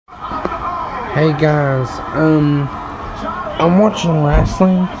Hey guys, I'm watching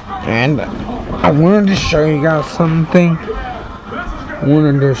wrestling and I wanted to show you guys something.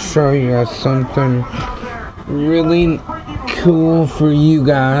 Really cool for you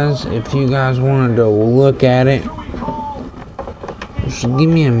guys if you guys wanted to look at it. Just give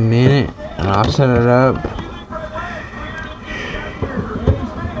me a minute and I'll set it up.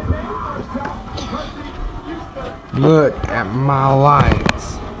 Look at my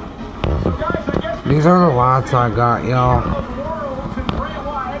lights. These are the lights I got, y'all.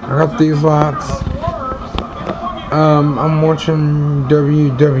 I got these lights. I'm watching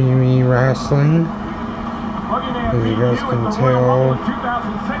WWE wrestling, as you guys can tell.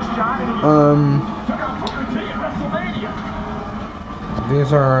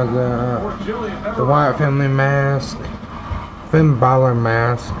 These are the Wyatt family mask, Finn Balor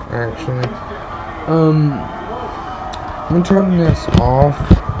mask, actually. I'm gonna turn this off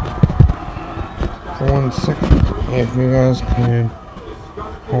for 1 second, if you guys can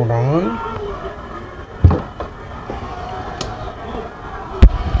hold on.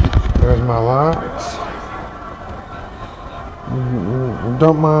 There's my lights.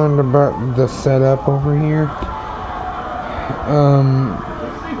 Don't mind about the setup over here.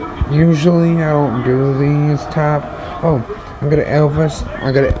 Usually I don't do these type. Oh, I got a Elvis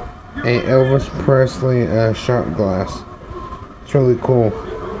Presley shot glass. It's really cool.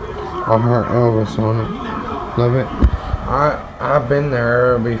 I heard Elvis on it. Love it. I've been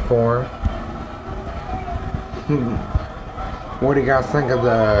there before. What do you guys think of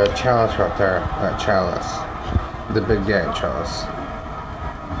the chalice right there? That chalice. The Big Daddy chalice.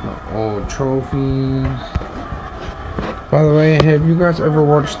 Old trophies. By the way, have you guys ever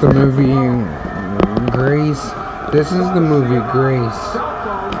watched the movie Grease? This is the movie Grease.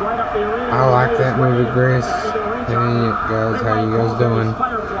 I like that movie Grease. Hey guys, how you guys doing?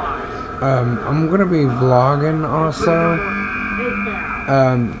 I'm gonna be vlogging also.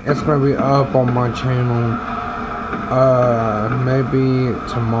 It's gonna be up on my channel. Maybe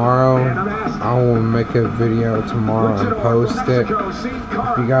tomorrow. I will make a video tomorrow and post it.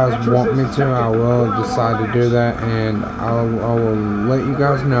 If you guys want me to, I will decide to do that, and I will let you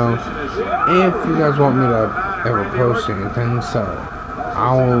guys know if you guys want me to ever post anything. So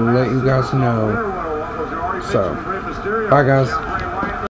I will let you guys know. So bye guys.